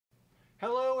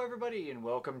everybody, and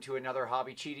welcome to another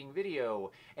hobby cheating video.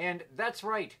 And that's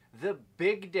right, the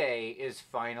big day is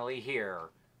finally here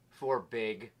for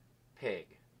Big Pig.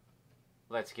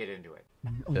 Let's get into it.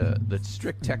 The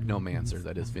strict technomancer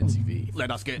that is Vincey V.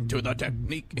 Let us get to the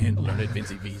technique and learn it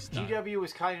Vincey V style. GW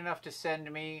was kind enough to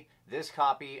send me this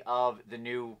copy of the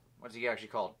new, what's he actually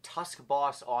called? Tusk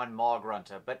Boss on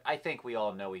Maw-Grunta, but I think we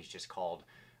all know he's just called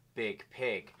Big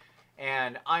Pig.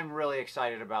 And I'm really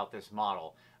excited about this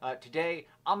model. Today,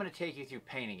 I'm going to take you through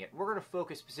painting it. We're going to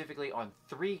focus specifically on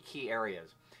three key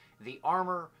areas: the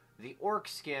armor, the orc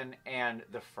skin, and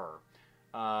the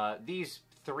fur. These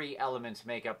three elements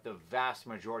make up the vast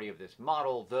majority of this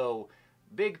model, though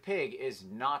Big Pig is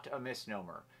not a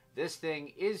misnomer. This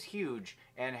thing is huge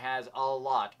and has a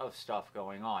lot of stuff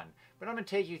going on. But I'm going to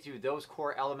take you through those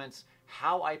core elements,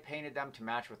 how I painted them to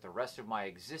match with the rest of my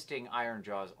existing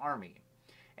Ironjawz army,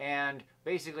 and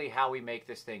basically how we make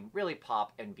this thing really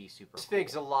pop and be super cool. This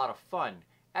fig's a lot of fun.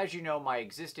 As you know, my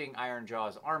existing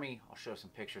Ironjawz army, I'll show some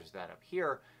pictures of that up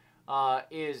here,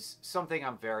 is something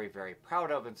I'm very, very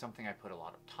proud of and something I put a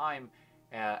lot of time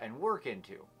and work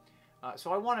into.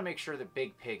 So I want to make sure that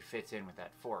Big Pig fits in with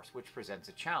that force, which presents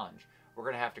a challenge. We're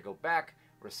going to have to go back,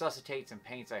 resuscitate some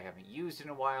paints I haven't used in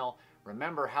a while,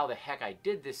 remember how the heck I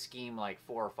did this scheme like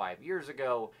 4 or 5 years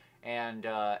ago, and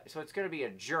so it's going to be a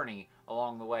journey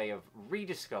along the way of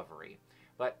rediscovery.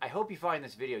 But I hope you find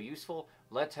this video useful.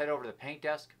 Let's head over to the paint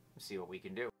desk and see what we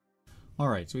can do.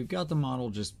 Alright, so we've got the model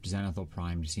just zenithal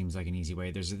primed. Seems like an easy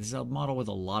way. This is a model with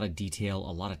a lot of detail,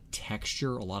 a lot of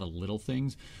texture, a lot of little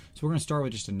things. So we're going to start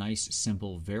with just a nice,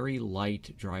 simple, very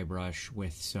light dry brush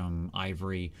with some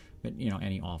ivory, but you know,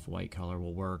 any off-white color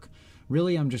will work.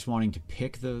 Really, I'm just wanting to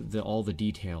pick all the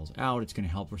details out. It's going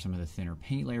to help for some of the thinner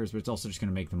paint layers, but it's also just going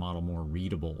to make the model more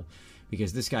readable,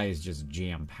 because this guy is just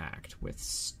jam-packed with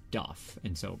stuff,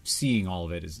 and so seeing all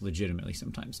of it is legitimately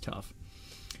sometimes tough.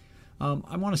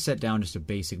 I want to set down just a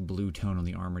basic blue tone on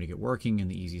the armor to get working, and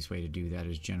the easiest way to do that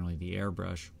is generally the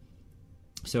airbrush.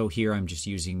 So here I'm just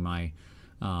using my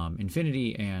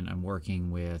Infinity, and I'm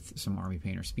working with some Army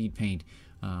Paint or Speed Paint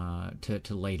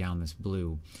to lay down this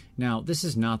blue. Now, this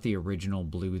is not the original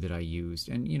blue that I used,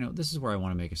 and you know, this is where I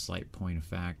want to make a slight point of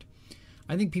fact.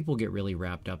 I think people get really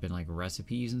wrapped up in like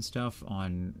recipes and stuff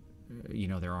on, you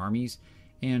know, their armies.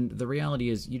 And the reality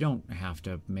is you don't have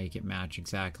to make it match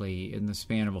exactly in the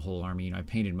span of a whole army. You know, I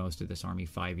painted most of this army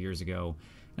 5 years ago,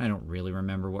 and I don't really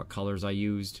remember what colors I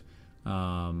used.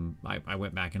 I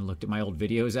went back and looked at my old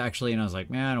videos actually, and I was like,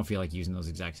 man, I don't feel like using those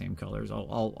exact same colors.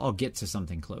 I'll get to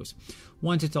something close.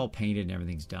 Once it's all painted and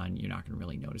everything's done, you're not going to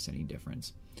really notice any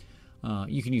difference.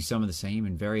 You can use some of the same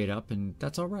and vary it up, and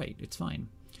that's all right. It's fine.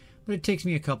 But it takes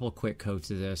me a couple of quick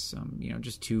coats of this, you know,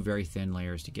 just 2 very thin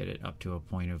layers to get it up to a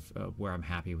point of where I'm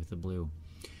happy with the blue.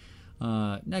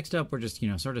 Next up, we're just, you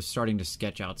know, sort of starting to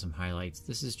sketch out some highlights.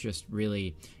 This is just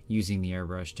really using the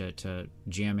airbrush to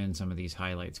jam in some of these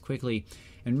highlights quickly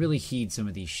and really heed some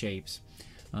of these shapes.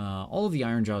 All of the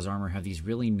Ironjawz armor have these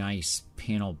really nice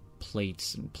panel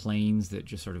plates and planes that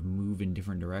just sort of move in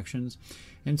different directions.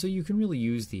 And so you can really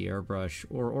use the airbrush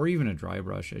or even a dry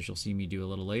brush, as you'll see me do a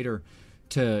little later,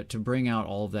 to bring out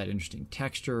all of that interesting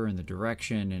texture and the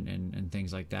direction and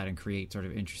things like that, and create sort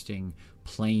of interesting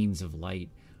planes of light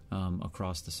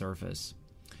across the surface.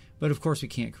 But of course we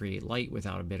can't create light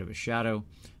without a bit of a shadow,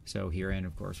 so herein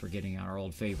of course we're getting our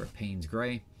old favorite Payne's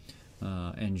Gray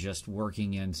and just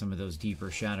working in some of those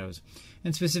deeper shadows.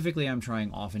 And specifically I'm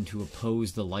trying often to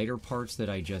oppose the lighter parts that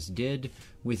I just did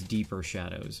with deeper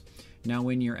shadows. Now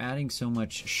when you're adding so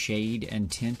much shade and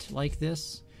tint like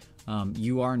this,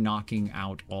 you are knocking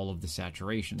out all of the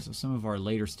saturation. So some of our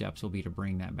later steps will be to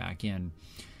bring that back in.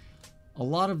 A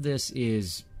lot of this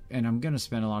is, and I'm going to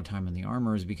spend a lot of time on the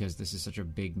armors because this is such a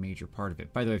big major part of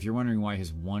it. By the way, if you're wondering why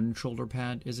his one shoulder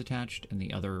pad is attached and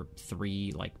the other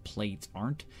 3 like plates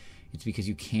aren't, it's because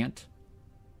you can't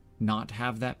not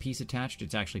have that piece attached.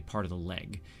 It's actually part of the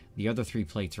leg. The other 3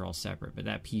 plates are all separate, but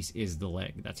that piece is the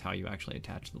leg. That's how you actually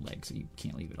attach the leg, so you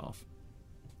can't leave it off.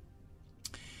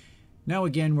 Now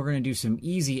again, we're going to do some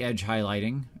easy edge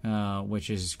highlighting, which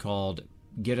is called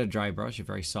get a dry brush, a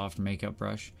very soft makeup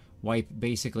brush, wipe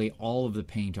basically all of the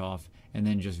paint off, and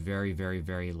then just very, very,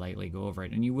 very lightly go over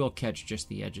it. And you will catch just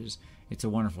the edges. It's a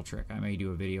wonderful trick. I may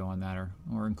do a video on that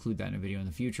or include that in a video in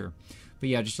the future. But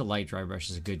yeah, just a light dry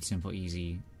brush is a good, simple,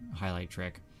 easy highlight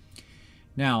trick.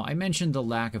 Now, I mentioned the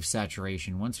lack of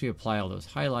saturation. Once we apply all those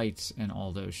highlights and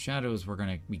all those shadows,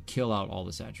 we kill out all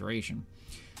the saturation.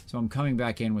 So I'm coming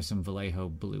back in with some Vallejo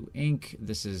blue ink.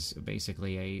 This is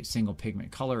basically a single pigment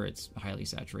color. It's highly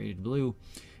saturated blue.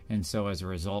 And so as a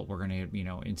result, we're going to,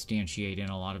 instantiate in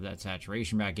a lot of that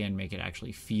saturation back in, make it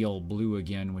actually feel blue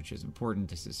again, which is important.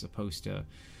 This is supposed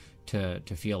to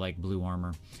feel like blue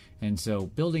armor. And so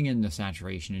building in the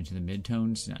saturation into the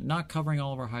midtones, not covering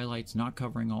all of our highlights, not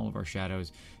covering all of our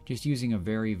shadows, just using a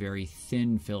very, very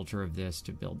thin filter of this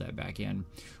to build that back in.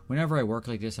 Whenever I work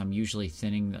like this, I'm usually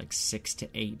thinning like 6 to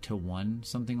 8 to 1,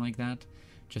 something like that,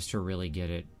 just to really get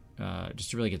it,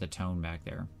 get the tone back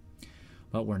there.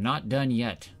 But we're not done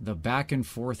yet. The back and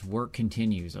forth work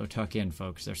continues. Oh, tuck in,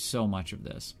 folks. There's so much of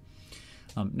this.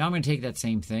 Now I'm going to take that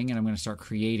same thing and I'm going to start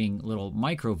creating little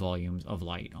micro volumes of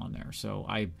light on there. So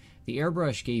the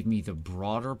airbrush gave me the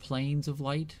broader planes of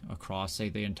light across, say,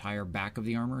 the entire back of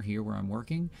the armor here where I'm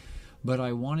working. But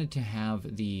I wanted to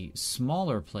have the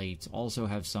smaller plates also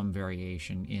have some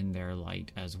variation in their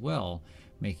light as well,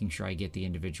 making sure I get the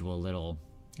individual little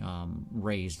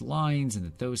raised lines and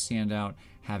that those stand out,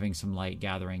 having some light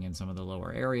gathering in some of the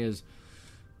lower areas,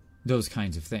 those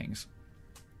kinds of things.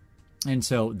 And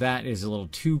so that is a little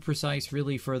too precise,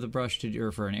 really, for the brush to do,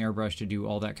 or for an airbrush to do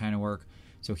all that kind of work.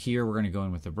 So here we're going to go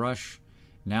in with the brush.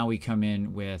 Now we come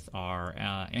in with our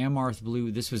Amarth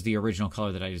blue. This was the original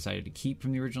color that I decided to keep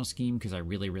from the original scheme because I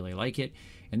really, really like it.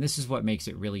 And this is what makes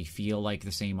it really feel like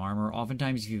the same armor.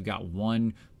 Oftentimes, if you've got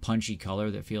one punchy color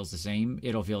that feels the same,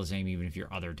 it'll feel the same even if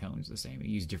your other tone's the same.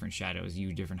 You use different shadows, you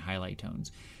use different highlight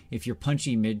tones. If your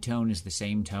punchy mid-tone is the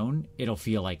same tone, it'll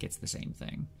feel like it's the same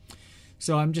thing.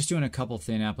 So I'm just doing a couple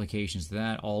thin applications of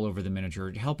that all over the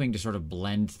miniature, helping to sort of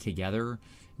blend together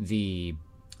the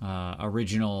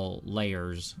original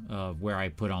layers of where I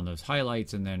put on those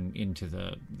highlights and then into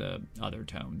the other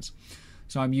tones.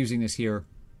 So I'm using this here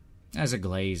as a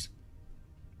glaze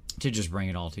to just bring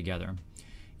it all together.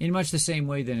 In much the same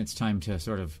way, then it's time to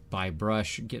sort of, by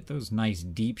brush, get those nice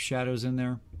deep shadows in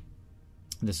there.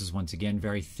 This is, once again,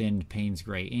 very thin Payne's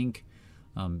Gray ink,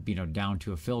 down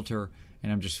to a filter.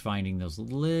 And I'm just finding those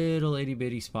little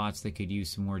itty-bitty spots that could use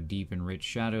some more deep and rich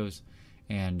shadows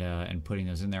and putting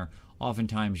those in there.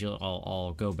 Oftentimes,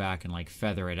 I'll go back and like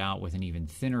feather it out with an even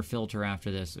thinner filter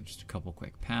after this. So just a couple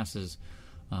quick passes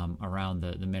around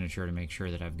the miniature to make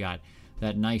sure that I've got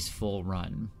that nice full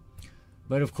run.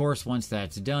 But of course, once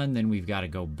that's done, then we've got to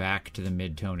go back to the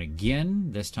mid-tone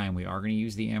again. This time we are going to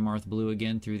use the Amarth blue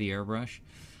again through the airbrush.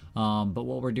 But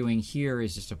what we're doing here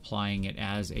is just applying it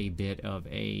as a bit of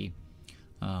a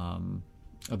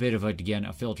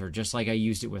filter, just like I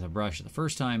used it with a brush the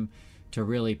first time, to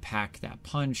really pack that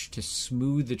punch, to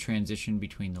smooth the transition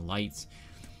between the lights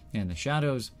and the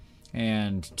shadows,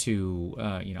 and to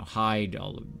hide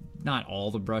not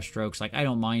all the brush strokes. Like, I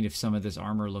don't mind if some of this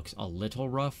armor looks a little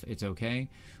rough. It's okay.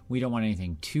 We don't want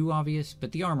anything too obvious,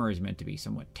 but the armor is meant to be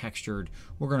somewhat textured.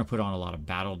 We're going to put on a lot of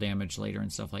battle damage later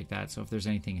and stuff like that, so if there's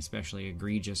anything especially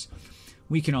egregious,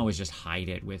 we can always just hide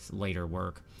it with later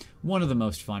work. One of the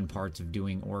most fun parts of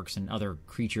doing orcs and other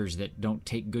creatures that don't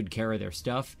take good care of their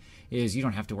stuff is you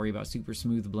don't have to worry about super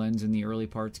smooth blends in the early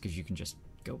parts because you can just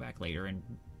go back later and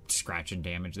scratch and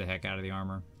damage the heck out of the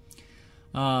armor.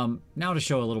 Now to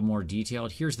show a little more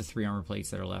detailed, here's the 3 armor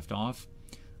plates that are left off.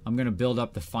 I'm going to build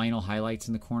up the final highlights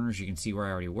in the corners. You can see where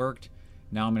I already worked.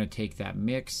 Now I'm going to take that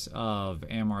mix of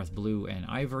Amarth blue and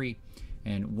ivory,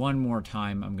 and one more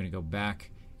time I'm going to go back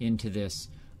into this,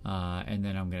 and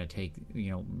then I'm going to take,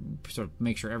 sort of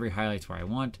make sure every highlight's where I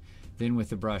want. Then with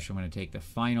the brush, I'm going to take the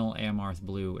final Amarth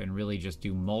blue and really just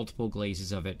do multiple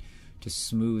glazes of it to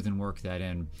smooth and work that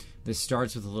in. This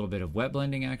starts with a little bit of wet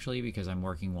blending, actually, because I'm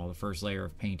working while the first layer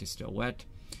of paint is still wet.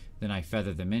 Then I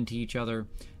feather them into each other.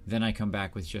 Then I come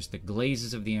back with just the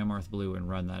glazes of the Amarth blue and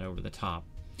run that over the top.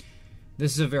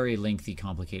 This is a very lengthy,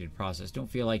 complicated process. Don't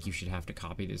feel like you should have to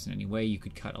copy this in any way. You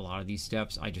could cut a lot of these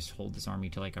steps. I just hold this army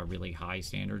to like a really high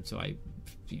standard, so I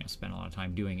spend a lot of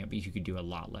time doing it, but you could do a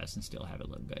lot less and still have it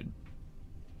look good.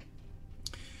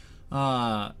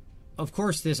 Of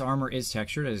course, this armor is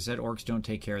textured. As I said, orcs don't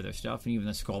take care of their stuff, and even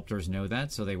the sculptors know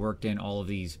that, so they worked in all of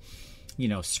these,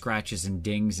 scratches and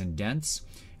dings and dents.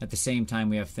 At the same time,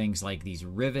 we have things like these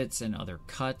rivets and other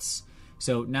cuts.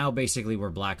 So now basically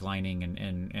we're blacklining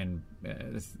and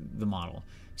the model.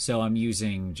 So I'm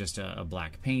using just a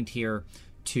black paint here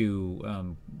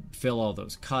to fill all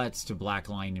those cuts, to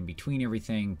blackline in between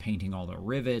everything, painting all the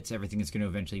rivets. Everything that's going to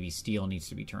eventually be steel needs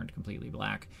to be turned completely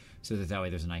black, so that way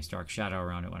there's a nice dark shadow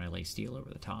around it when I lay steel over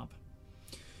the top.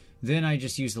 Then I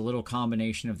just used a little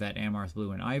combination of that Amarth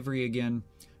blue and ivory again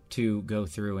to go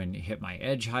through and hit my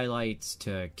edge highlights,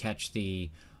 to catch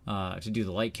the to do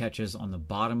the light catches on the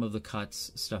bottom of the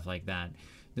cuts, stuff like that.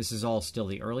 This is all still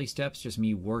the early steps, just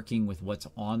me working with what's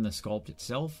on the sculpt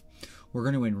itself. We're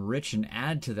going to enrich and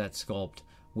add to that sculpt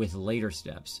with later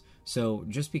steps. So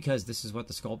just because this is what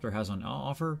the sculptor has on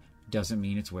offer doesn't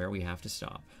mean it's where we have to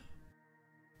stop.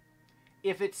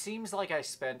 If it seems like I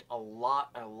spent a lot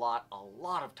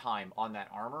of time on that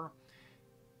armor,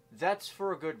 that's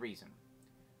for a good reason.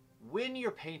 When you're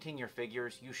painting your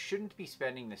figures, you shouldn't be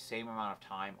spending the same amount of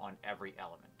time on every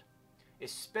element,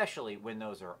 especially when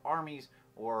those are armies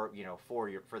or, you know, for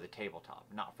the tabletop,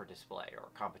 not for display or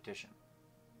competition.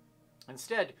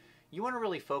 Instead, you want to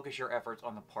really focus your efforts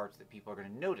on the parts that people are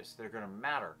going to notice, that are going to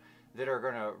matter, that are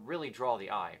going to really draw the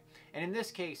eye. And in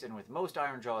this case, and with most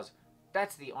Ironjawz,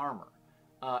 that's the armor.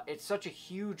 It's such a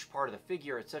huge part of the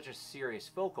figure, it's such a serious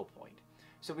focal point.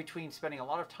 So between spending a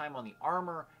lot of time on the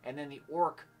armor and then the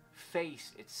orc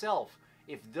face itself,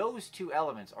 if those two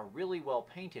elements are really well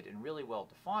painted and really well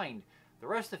defined, the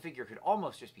rest of the figure could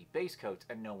almost just be base coats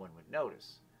and no one would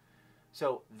notice.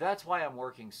 So that's why I'm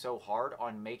working so hard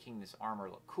on making this armor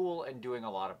look cool and doing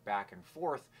a lot of back and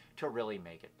forth to really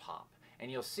make it pop.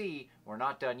 And you'll see, we're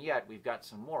not done yet, we've got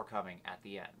some more coming at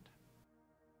the end.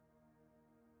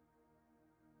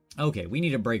 Okay, we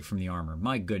need a break from the armor.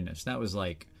 My goodness, that was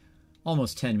like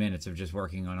almost 10 minutes of just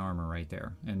working on armor right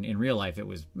there. And in real life, it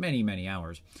was many, many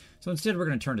hours. So instead, we're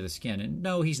going to turn to the skin. And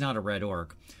no, he's not a red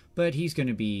orc, but he's going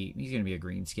to be a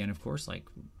green skin, of course,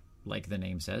 like the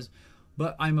name says.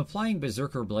 But I'm applying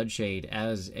Berserker Bloodshade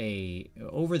as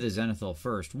over the zenithal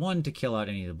first. One, to kill out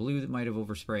any of the blue that might have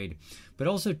oversprayed, but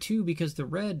also two, because the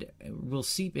red will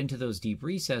seep into those deep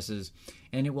recesses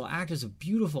and it will act as a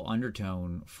beautiful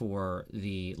undertone for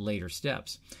the later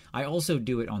steps. I also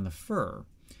do it on the fur.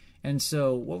 And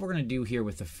so what we're going to do here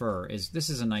with the fur is, this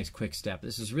is a nice quick step.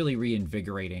 This is really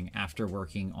reinvigorating after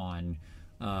working on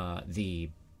the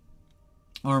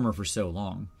armor for so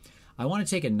long. I want to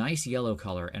take a nice yellow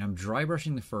color, and I'm dry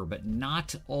brushing the fur, but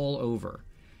not all over.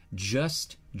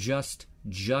 Just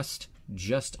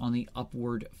on the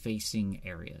upward facing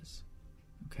areas.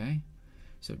 Okay?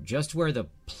 So just where the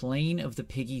plane of the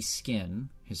piggy's skin,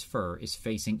 his fur, is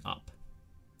facing up.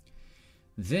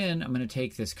 Then I'm going to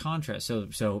take this contrast.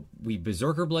 So we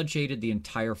Berserker Blood shaded the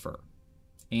entire fur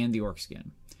and the orc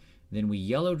skin. Then we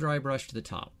yellow dry brush to the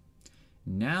top.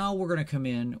 Now we're going to come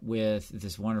in with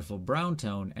this wonderful brown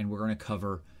tone, and we're going to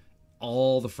cover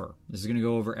all the fur. This is going to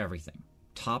go over everything,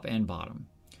 top and bottom.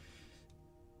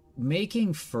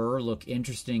 Making fur look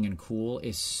interesting and cool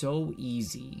is so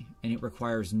easy, and it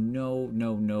requires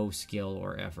no skill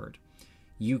or effort.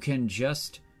 You can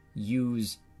just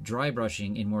use dry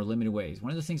brushing in more limited ways.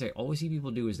 One of the things I always see people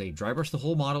do is they dry brush the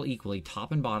whole model equally,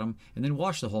 top and bottom, and then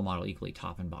wash the whole model equally,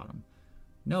 top and bottom.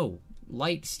 No,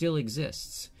 light still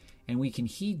exists. And we can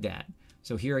heed that.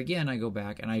 So here again, I go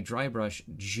back and I dry brush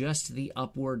just the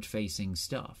upward facing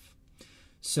stuff.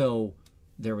 So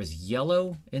there was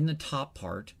yellow in the top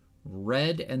part,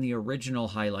 red and the original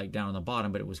highlight down on the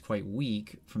bottom, but it was quite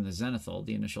weak from the zenithal,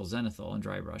 the initial zenithal and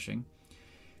dry brushing.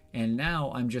 And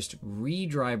now I'm just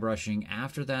re-dry brushing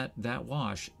after that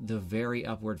wash, the very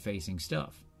upward facing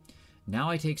stuff. Now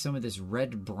I take some of this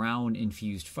red-brown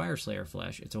infused Fireslayer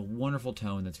flesh. It's a wonderful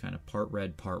tone that's kind of part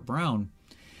red, part brown.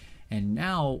 And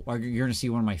now you're going to see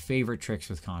one of my favorite tricks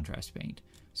with contrast paint.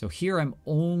 So here I'm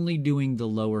only doing the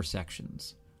lower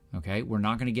sections. Okay, we're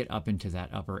not going to get up into that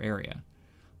upper area.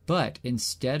 But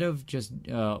instead of just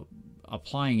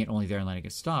applying it only there and letting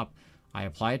it stop, I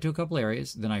apply it to a couple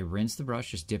areas, then I rinse the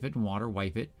brush, just dip it in water,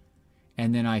 wipe it,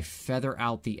 and then I feather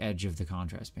out the edge of the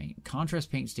contrast paint. Contrast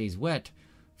paint stays wet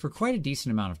for quite a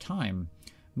decent amount of time,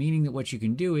 meaning that what you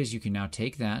can do is you can now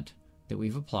take that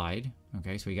we've applied,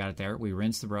 okay, so we got it there, we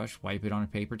rinse the brush, wipe it on a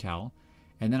paper towel,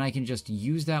 and then I can just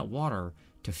use that water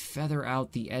to feather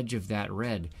out the edge of that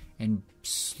red and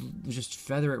just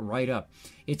feather it right up.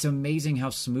 It's amazing how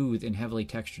smooth in heavily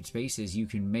textured spaces you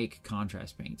can make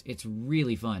contrast paint. It's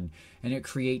really fun, and it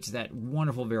creates that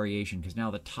wonderful variation, because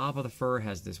now the top of the fur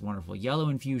has this wonderful yellow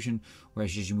infusion,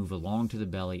 whereas as you move along to the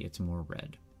belly, it's more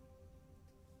red.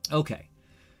 Okay.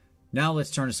 Now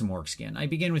let's turn to some orc skin. I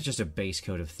begin with just a base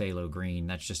coat of phthalo green.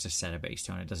 That's just a set of base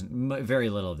tone. It doesn't, very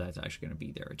little of that's actually going to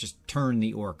be there. Just turn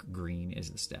the orc green is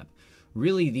the step.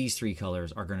 Really, these three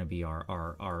colors are going to be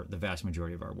the vast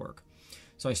majority of our work.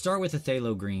 So I start with the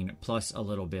phthalo green plus a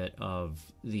little bit of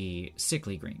the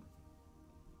sickly green.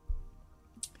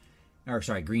 Or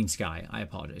sorry, green sky. I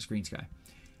apologize, green sky.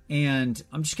 And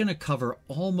I'm just going to cover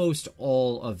almost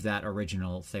all of that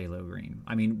original phthalo green.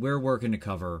 I mean, we're working to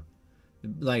cover,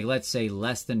 like, let's say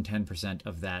less than 10%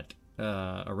 of that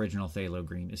original phthalo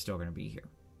green is still going to be here.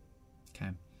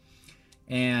 Okay.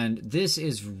 And this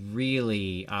is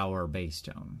really our base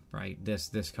tone, right? This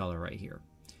color right here.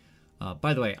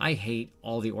 By the way, I hate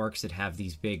all the orcs that have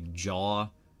these big jaw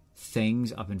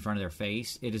things up in front of their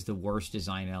face, it is the worst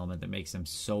design element that makes them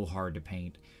so hard to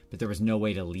paint. But there was no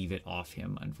way to leave it off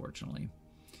him, unfortunately.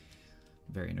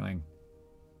 Very annoying.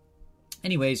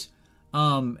 Anyways,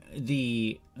 so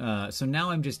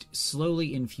now I'm just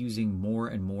slowly infusing more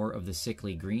and more of the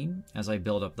sickly green as I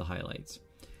build up the highlights.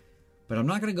 But I'm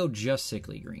not going to go just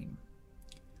sickly green.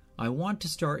 I want to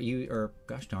start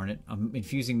gosh darn it, I'm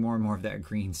infusing more and more of that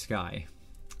green sky.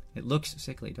 It looks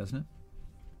sickly, doesn't it?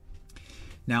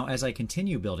 Now, as I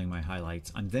continue building my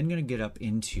highlights, I'm then going to get up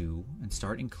into and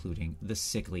start including the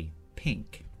sickly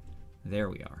pink. There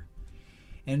we are.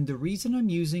 And the reason I'm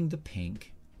using the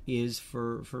pink is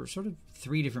for sort of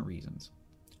 3 different reasons.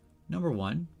 Number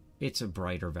 1, it's a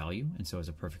brighter value, and so is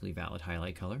a perfectly valid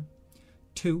highlight color.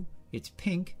 2, it's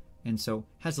pink, and so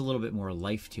has a little bit more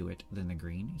life to it than the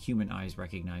green. Human eyes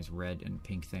recognize red and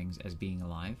pink things as being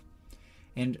alive.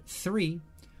 And 3,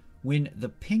 when the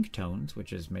pink tones,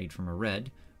 which is made from a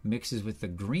red, mixes with the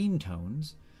green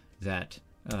tones that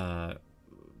are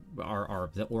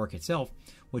the orc itself,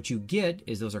 what you get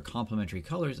is those are complementary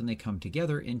colors, and they come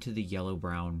together into the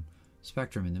yellow-brown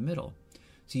spectrum in the middle.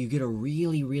 So you get a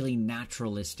really, really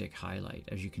naturalistic highlight,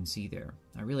 as you can see there.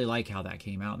 I really like how that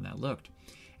came out and that looked.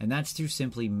 And that's through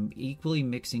simply equally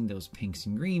mixing those pinks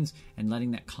and greens and letting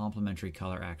that complementary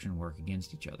color action work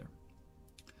against each other.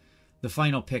 The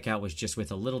final pick out was just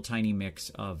with a little tiny mix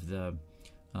of the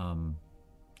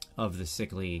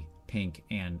sickly pink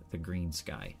and the green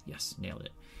sky. Yes, nailed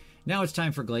it. Now it's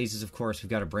time for glazes, of course. We've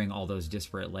got to bring all those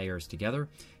disparate layers together.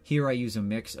 Here I use a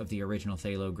mix of the original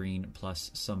phthalo green plus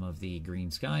some of the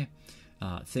green sky.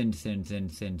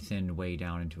 Thin way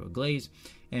down into a glaze.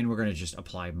 And we're going to just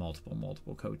apply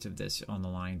multiple coats of this on the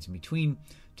lines in between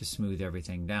to smooth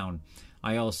everything down.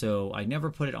 I never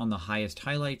put it on the highest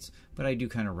highlights, but I do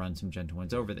kind of run some gentle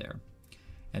ones over there.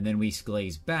 And then we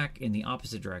glaze back in the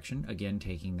opposite direction, again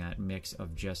taking that mix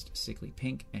of just sickly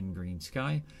pink and green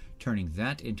sky, turning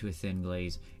that into a thin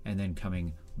glaze, and then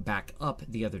coming back up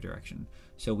the other direction.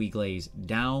 So we glaze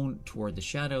down toward the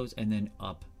shadows and then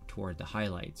up toward the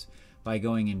highlights. By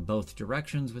going in both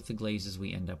directions with the glazes,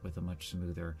 we end up with a much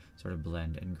smoother sort of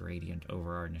blend and gradient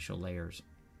over our initial layers.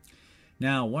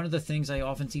 Now, one of the things I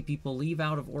often see people leave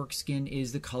out of orc skin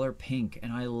is the color pink,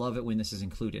 and I love it when this is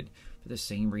included, for the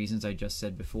same reasons I just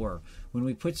said before. When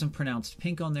we put some pronounced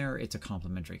pink on there, it's a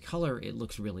complementary color, it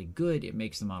looks really good, it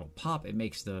makes the model pop, it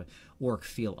makes the orc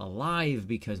feel alive,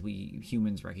 because we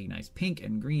humans recognize pink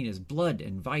and green as blood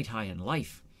and vitae and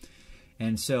life.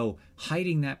 And so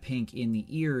hiding that pink in the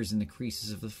ears and the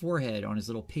creases of the forehead, on his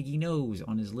little piggy nose,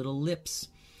 on his little lips,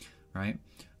 right,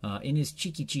 in his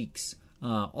cheeky cheeks,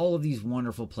 all of these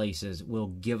wonderful places will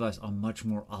give us a much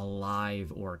more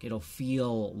alive orc. It'll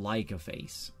feel like a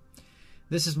face.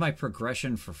 This is my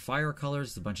progression for fire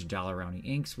colors, a bunch of Dalarowny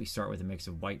inks. We start with a mix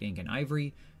of white ink and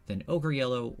ivory, then ochre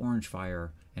yellow, orange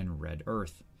fire, and red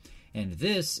earth. And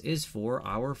this is for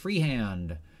our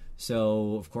freehand.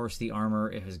 So, of course, the armor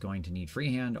is going to need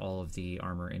freehand. All of the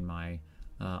armor in my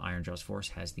Ironjawz Force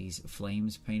has these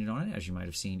flames painted on it, as you might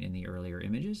have seen in the earlier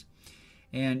images.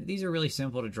 And these are really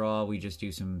simple to draw. We just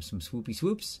do some swoopy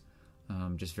swoops,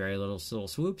 just very little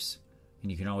swoops.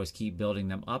 And you can always keep building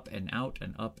them up and out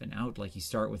and up and out. Like you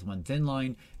start with one thin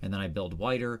line, and then I build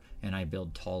wider, and I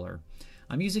build taller.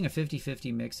 I'm using a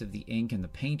 50-50 mix of the ink and the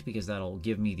paint because that'll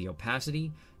give me the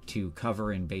opacity to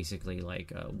cover in basically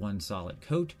like one solid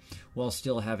coat, while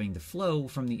still having the flow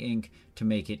from the ink to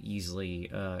make it easily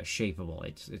shapeable.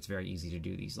 It's very easy to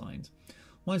do these lines.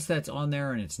 Once that's on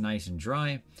there and it's nice and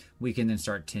dry, we can then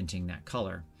start tinting that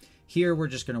color. Here we're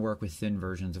just going to work with thin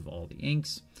versions of all the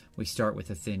inks. We start with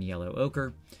a thin yellow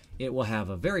ochre. It will have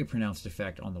a very pronounced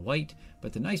effect on the white,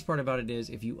 but the nice part about it is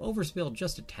if you overspill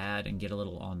just a tad and get a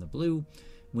little on the blue,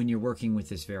 when you're working with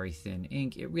this very thin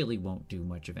ink, it really won't do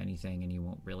much of anything and you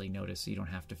won't really notice, so you don't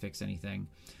have to fix anything.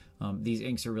 These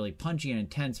inks are really punchy and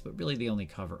intense, but really they only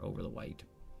cover over the white.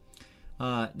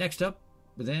 Next up,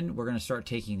 then we're going to start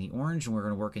taking the orange and we're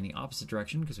going to work in the opposite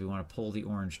direction because we want to pull the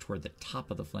orange toward the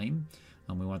top of the flame.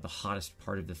 We want the hottest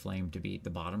part of the flame to be at the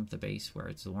bottom, the base, where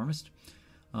it's the warmest.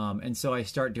 And so I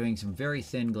start doing some very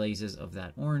thin glazes of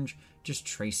that orange, just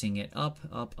tracing it up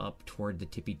toward the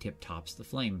tippy tip tops of the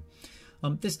flame.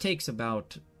 This takes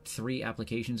about 3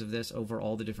 applications of this over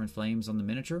all the different flames on the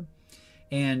miniature.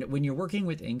 And when you're working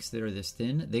with inks that are this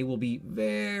thin, they will be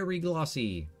very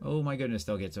glossy. Oh my goodness,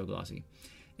 they'll get so glossy.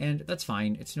 And that's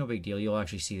fine. It's no big deal. You'll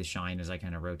actually see the shine as I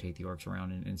kind of rotate the orcs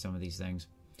around in some of these things.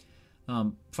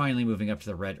 Finally moving up to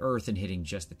the red earth and hitting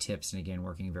just the tips, and again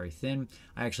working very thin.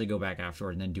 I actually go back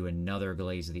afterward and then do another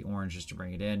glaze of the orange just to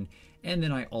bring it in, and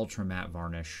then I ultra matte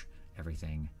varnish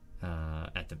everything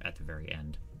at the very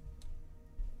end.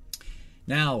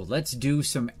 Now, let's do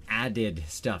some added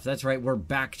stuff. That's right, we're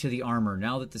back to the armor.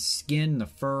 Now that the skin, the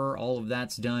fur, all of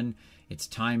that's done, it's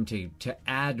time to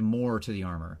add more to the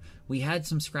armor. We had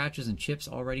some scratches and chips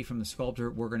already from the sculptor.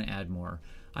 We're going to add more.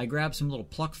 I grabbed some little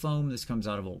pluck foam. This comes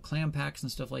out of old clam packs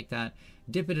and stuff like that.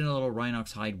 Dip it in a little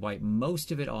Rhinox hide, wipe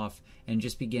most of it off, and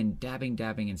just begin dabbing,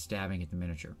 and stabbing at the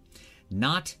miniature.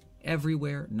 Not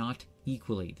everywhere, not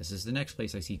equally. This is the next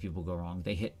place I see people go wrong.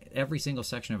 They hit every single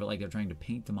section of it like they're trying to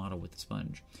paint the model with the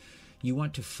sponge. You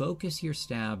want to focus your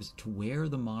stabs to where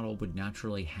the model would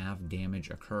naturally have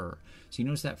damage occur. So you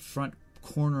notice that front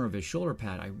corner of his shoulder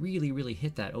pad, I really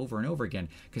hit that over and over again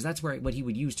because that's what he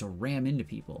would use to ram into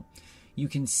people. You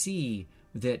can see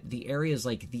that the areas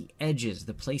like the edges,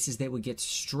 the places that would get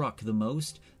struck the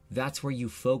most, that's where you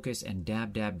focus and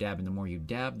dab, and the more you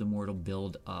dab, the more it'll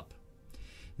build up.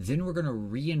 Then we're going to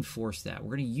reinforce that.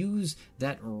 We're going to use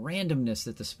that randomness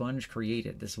that the sponge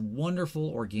created, this wonderful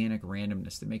organic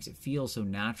randomness that makes it feel so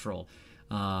natural.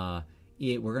 We're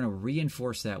going to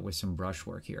reinforce that with some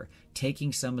brushwork here,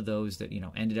 taking some of those that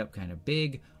ended up kind of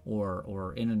big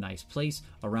or in a nice place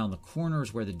around the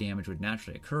corners where the damage would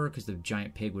naturally occur because the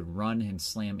giant pig would run and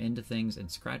slam into things and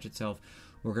scratch itself.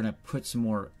 We're going to put some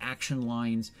more action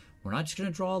lines. We're not just going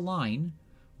to draw a line.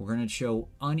 We're going to show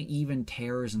uneven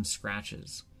tears and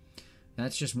scratches.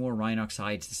 That's just more Rhinox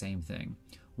hides, the same thing.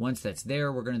 Once that's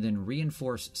there, we're going to then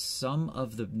reinforce some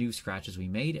of the new scratches we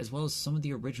made as well as some of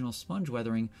the original sponge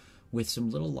weathering with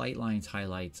some little light lines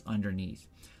highlights underneath.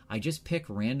 I just pick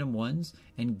random ones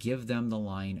and give them the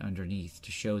line underneath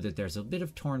to show that there's a bit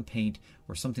of torn paint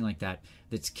or something like that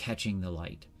that's catching the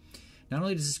light. Not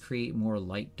only does this create more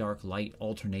light, dark, light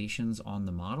alternations on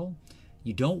the model,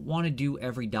 you don't want to do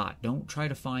every dot. Don't try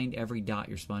to find every dot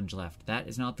your sponge left. That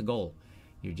is not the goal.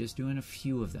 You're just doing a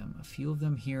few of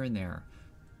them here and there.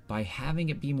 By having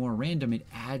it be more random, it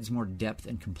adds more depth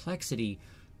and complexity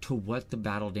to what the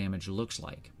battle damage looks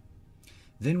like.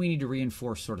 Then we need to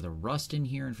reinforce sort of the rust in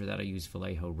here, and for that I use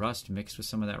Vallejo rust mixed with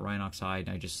some of that Rhinox hide,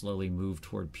 and I just slowly move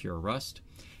toward pure rust.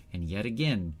 And yet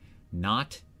again,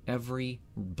 not every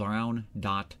brown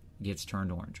dot gets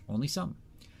turned orange, only some.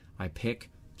 I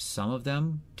pick some of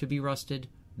them to be rusted,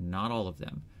 not all of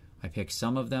them. I pick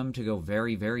some of them to go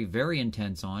very, very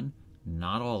intense on,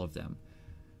 not all of them.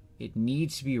 It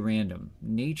needs to be random.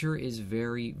 Nature is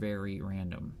very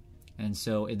random. And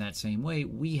so in that same way,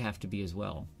 we have to be as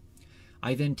well.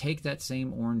 I then take that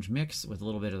same orange mix with a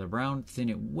little bit of the brown, thin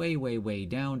it way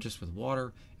down just with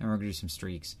water, and we're going to do some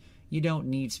streaks. You don't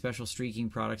need special streaking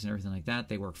products and everything like that.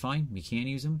 They work fine. We can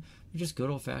use them. They're just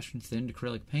good old-fashioned thinned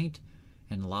acrylic paint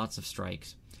and lots of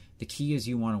strikes. The key is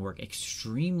you want to work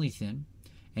extremely thin,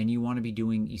 and you want to be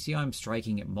doing, you see how I'm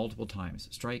striking it multiple times.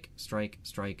 Strike.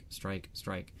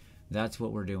 That's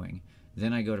what we're doing.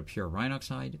 Then I go to pure Rhinox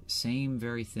hide, same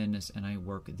very thinness, and I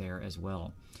work there as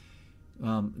well.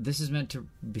 This is meant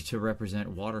to represent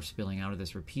water spilling out of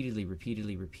this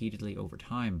repeatedly over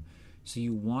time. So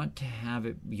you want to have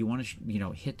it, you want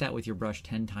to hit that with your brush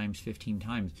 10 times, 15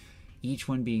 times, each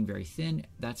one being very thin.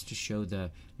 That's to show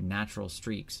the natural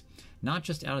streaks. Not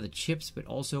just out of the chips, but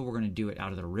also we're going to do it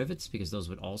out of the rivets because those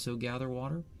would also gather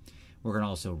water. We're going to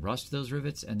also rust those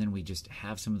rivets, and then we just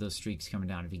have some of those streaks coming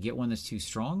down. If you get one that's too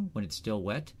strong when it's still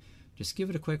wet, just give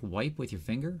it a quick wipe with your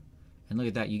finger. And look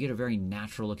at that, you get a very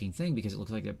natural looking thing because it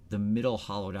looks like the middle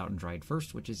hollowed out and dried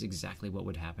first, which is exactly what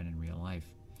would happen in real life.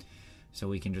 So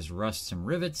we can just rust some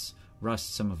rivets,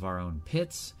 rust some of our own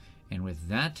pits, and with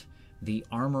that, the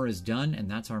armor is done, and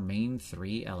that's our main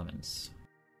 3 elements.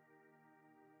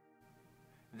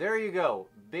 There you go.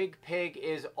 Big Pig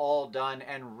is all done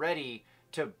and ready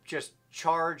to just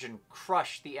charge and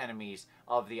crush the enemies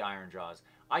of the Ironjawz.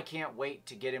 I can't wait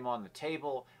to get him on the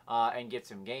table and get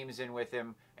some games in with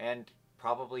him and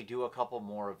probably do a couple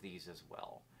more of these as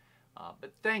well.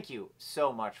 But thank you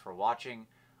so much for watching.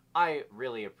 I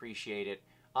really appreciate it.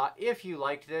 If you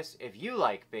liked this, if you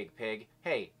like Big Pig,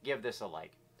 hey, give this a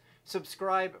like.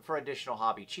 Subscribe for additional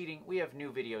hobby cheating. We have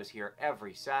new videos here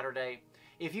every Saturday.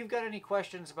 If you've got any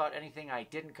questions about anything I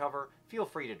didn't cover, feel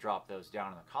free to drop those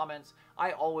down in the comments.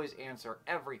 I always answer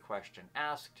every question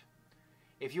asked.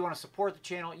 If you want to support the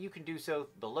channel, you can do so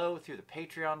below through the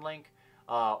Patreon link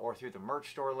or through the merch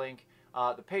store link.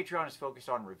 The Patreon is focused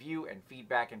on review and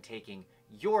feedback and taking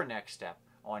your next step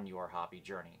on your hobby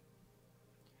journey.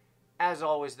 As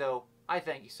always, though, I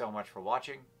thank you so much for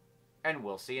watching, and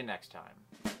we'll see you next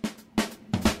time.